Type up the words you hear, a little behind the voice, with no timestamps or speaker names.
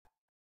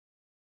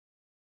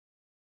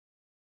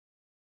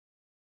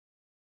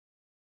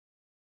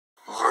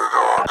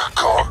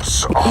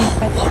Gods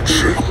are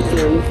watching.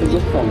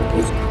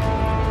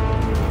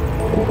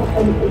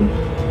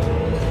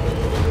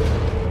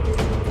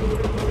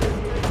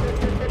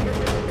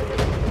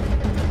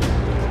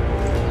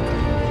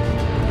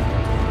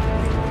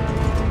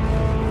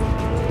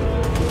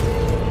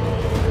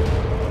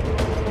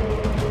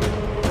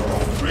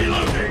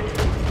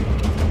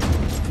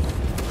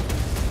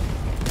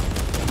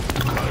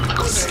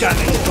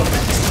 Scanning for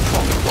next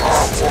conquest.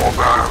 Our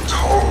warband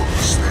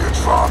holds the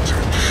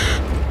advantage.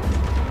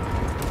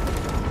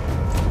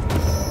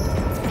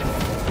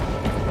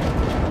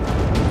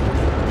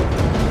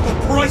 The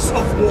price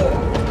of war.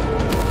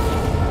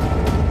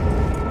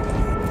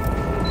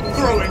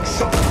 Throwing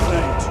shock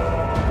grenade.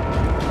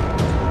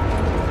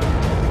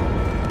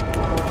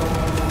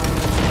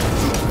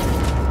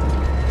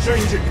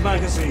 Changing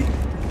magazine.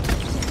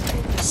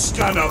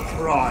 Scanner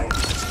prime.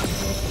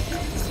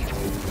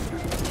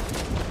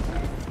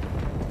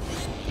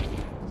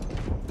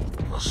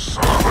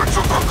 Servants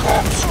of the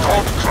corpse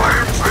god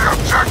claims the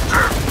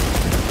objective!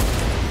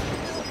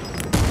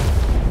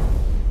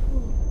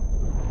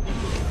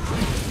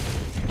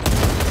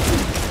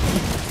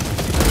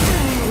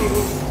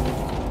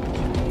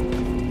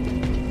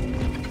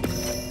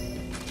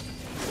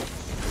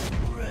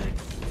 Red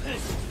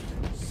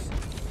pestilence,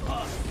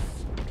 us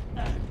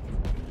and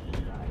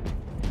light.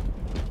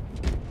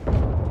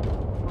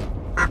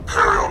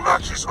 Imperial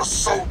Nazis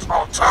assault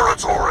our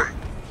territory!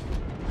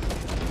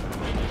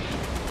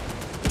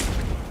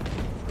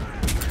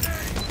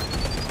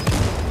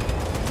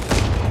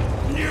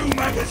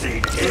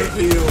 Magazine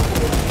reveal.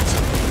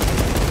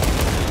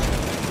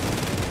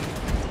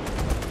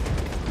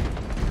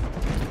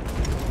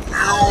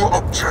 New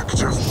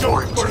objective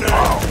point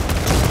found.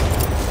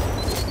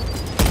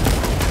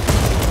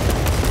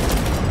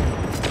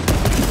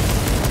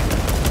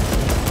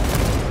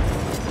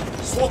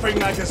 Swapping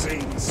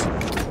magazines.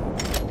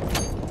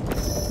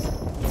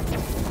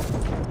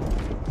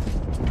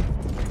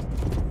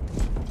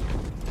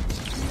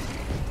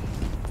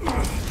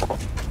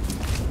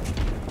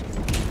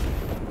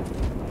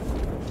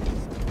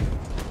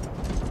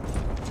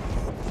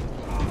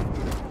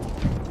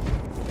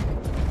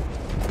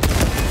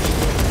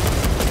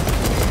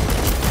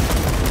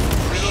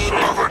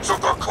 Of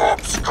the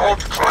corpse god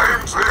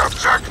claims the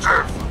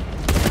objective!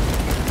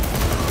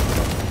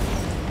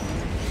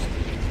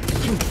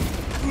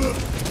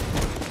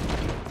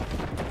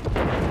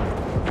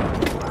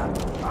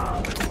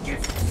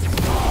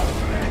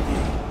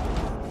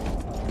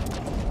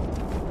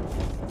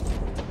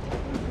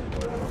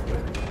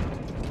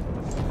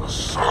 The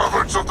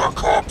servants of the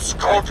corpse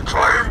god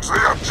claims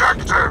the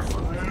objective!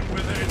 Iron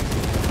within,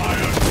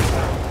 iron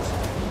without.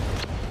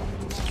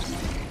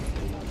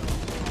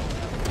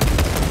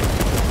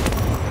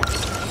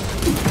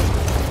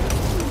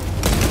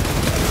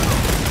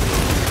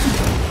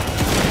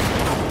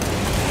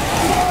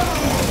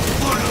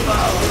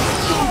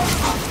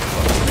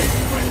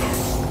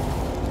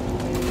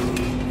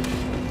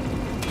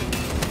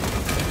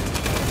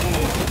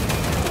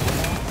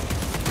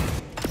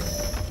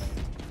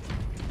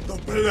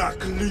 Black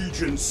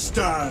Legion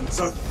stands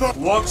a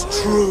what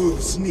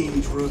truths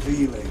need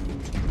revealing?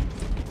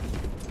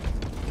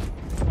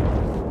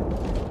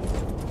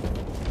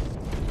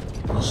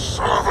 The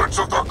servants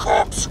of the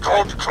corpse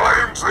god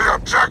claims the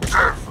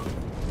objective!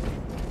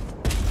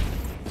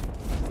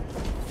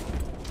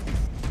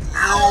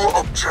 New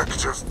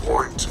objective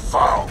point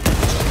found.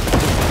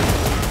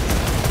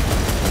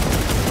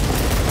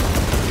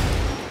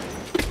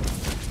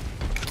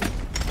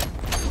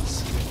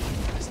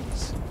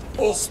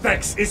 All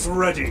specs is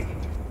ready.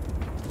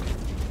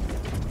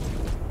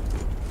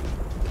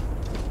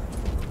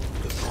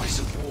 The price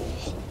of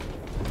war.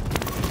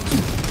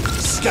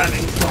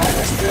 Scanning Our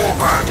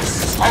warband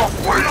is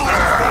halfway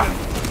there!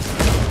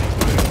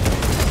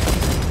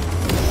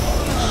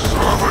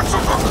 Servants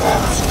of the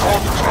corpse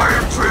god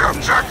claims the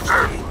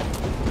objective!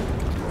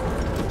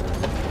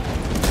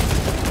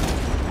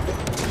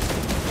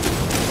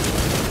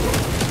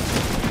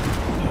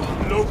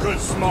 Local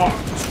smart.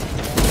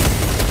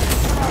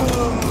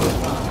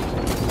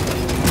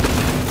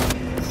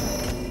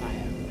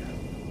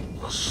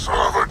 The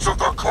servants of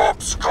the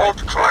corpse god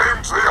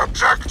claims the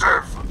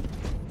objective!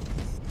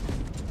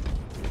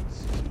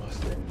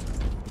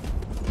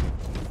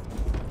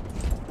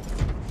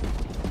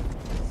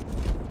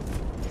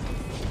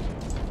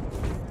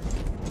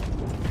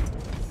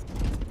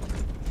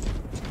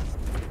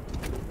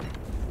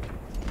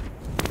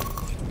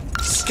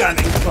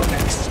 Scanning for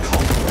next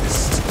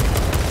conquest.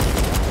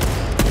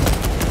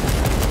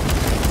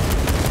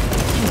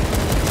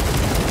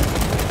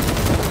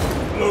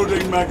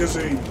 Loading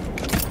magazine.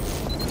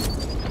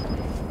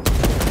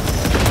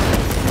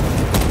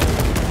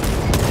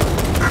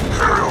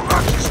 Imperial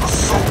Nazis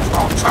assault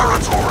our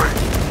territory!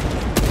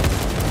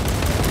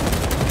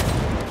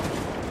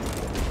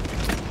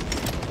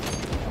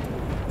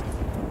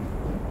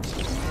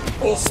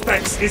 All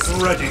specs is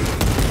ready.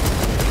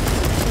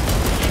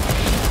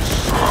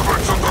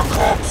 Servants of the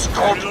corpse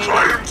god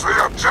claims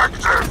the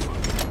objective!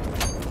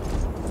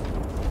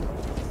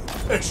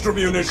 Extra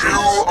munitions.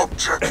 New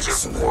objective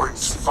Excellent. point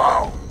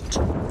found.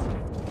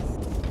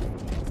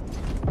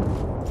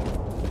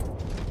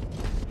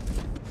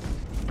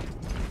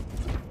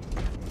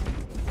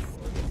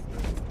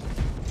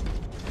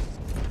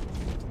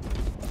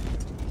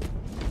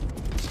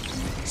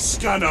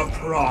 Scanner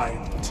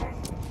primed.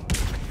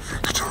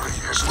 Victory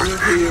is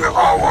within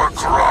our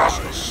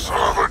grasp.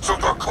 Servants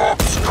of the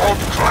corpse god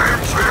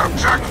claims the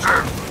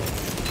objective.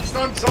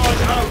 Stun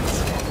charge out.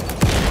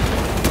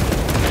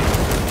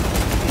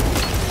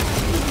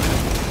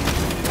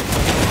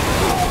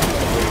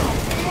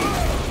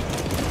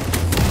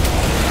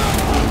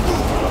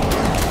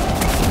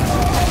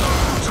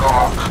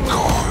 Dark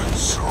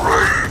gods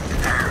reign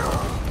here.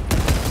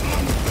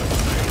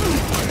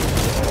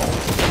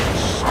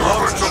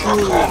 Servants of the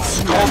corpse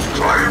god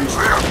claims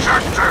the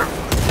objective.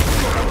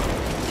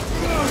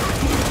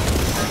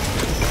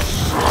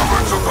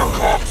 Servants of the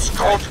corpse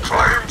god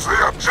claims the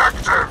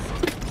objective.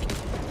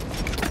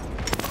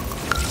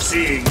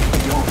 Seeing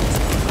beyond.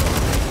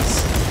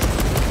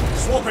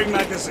 Swapping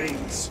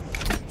magazines.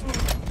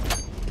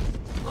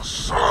 The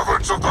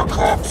servants of the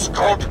corpse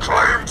god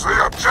claims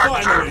the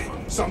objective.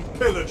 Finally, some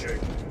pillaging.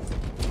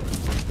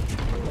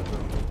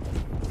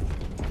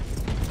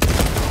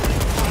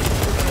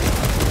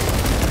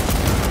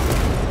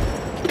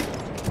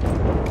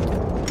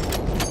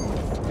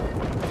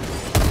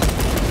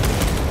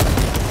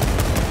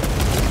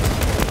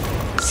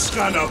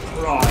 Scanner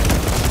prime.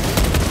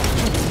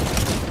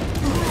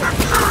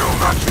 Imperial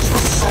matches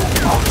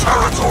assault our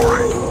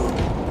territory.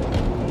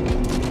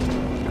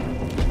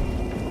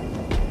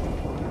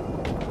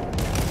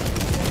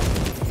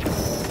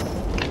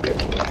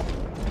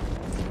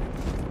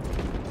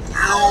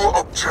 New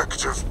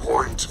objective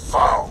point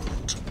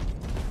found.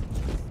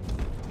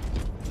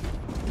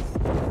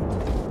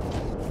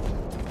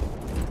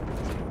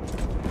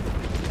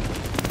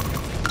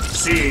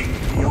 Seeing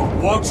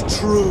beyond. What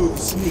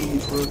truths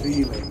need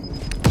revealing?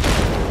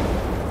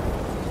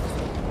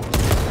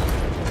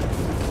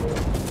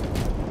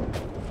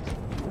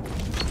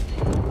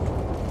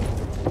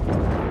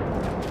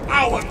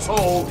 Our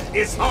toll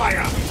is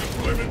higher.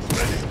 Deployment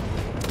ready.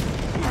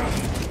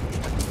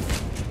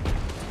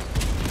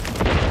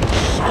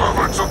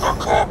 Servants of the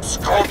corpse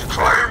god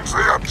claims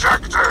the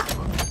objective.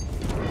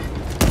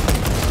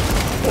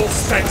 All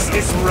sets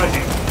is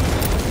ready.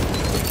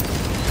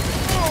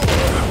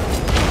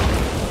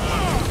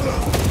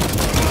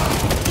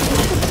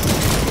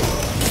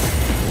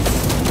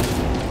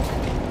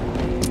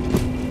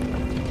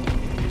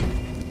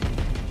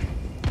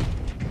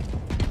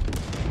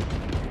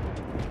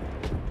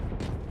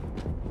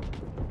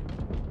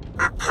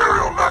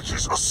 Imperial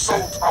matches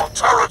assault our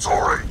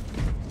territory.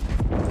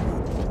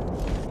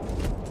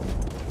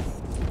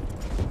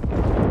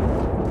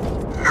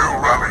 New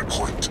rally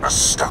point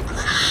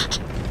established.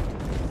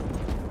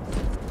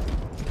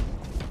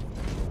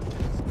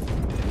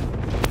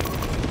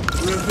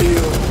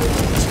 Reveal.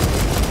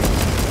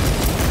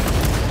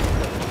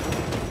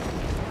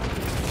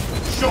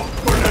 Shock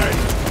grenade.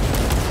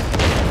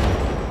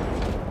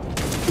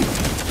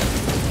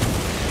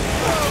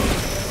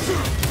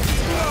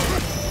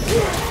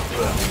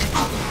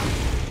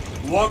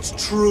 What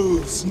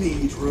truths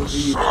need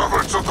revealing?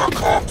 Servants of the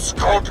corpse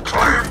god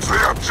claims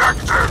the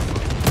objective.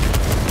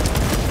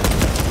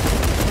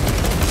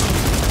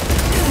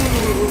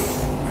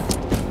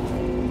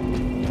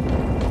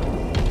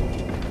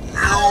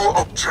 New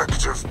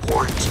objective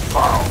point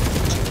found.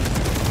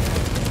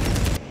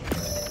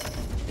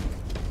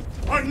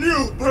 A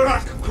new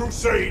Black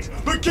Crusade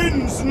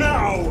begins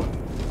now!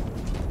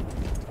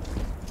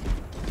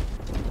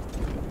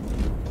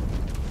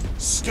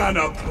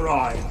 Scanner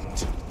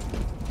primed.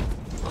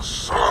 The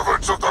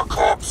servants of the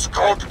corpse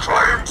god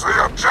claims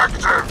the objective.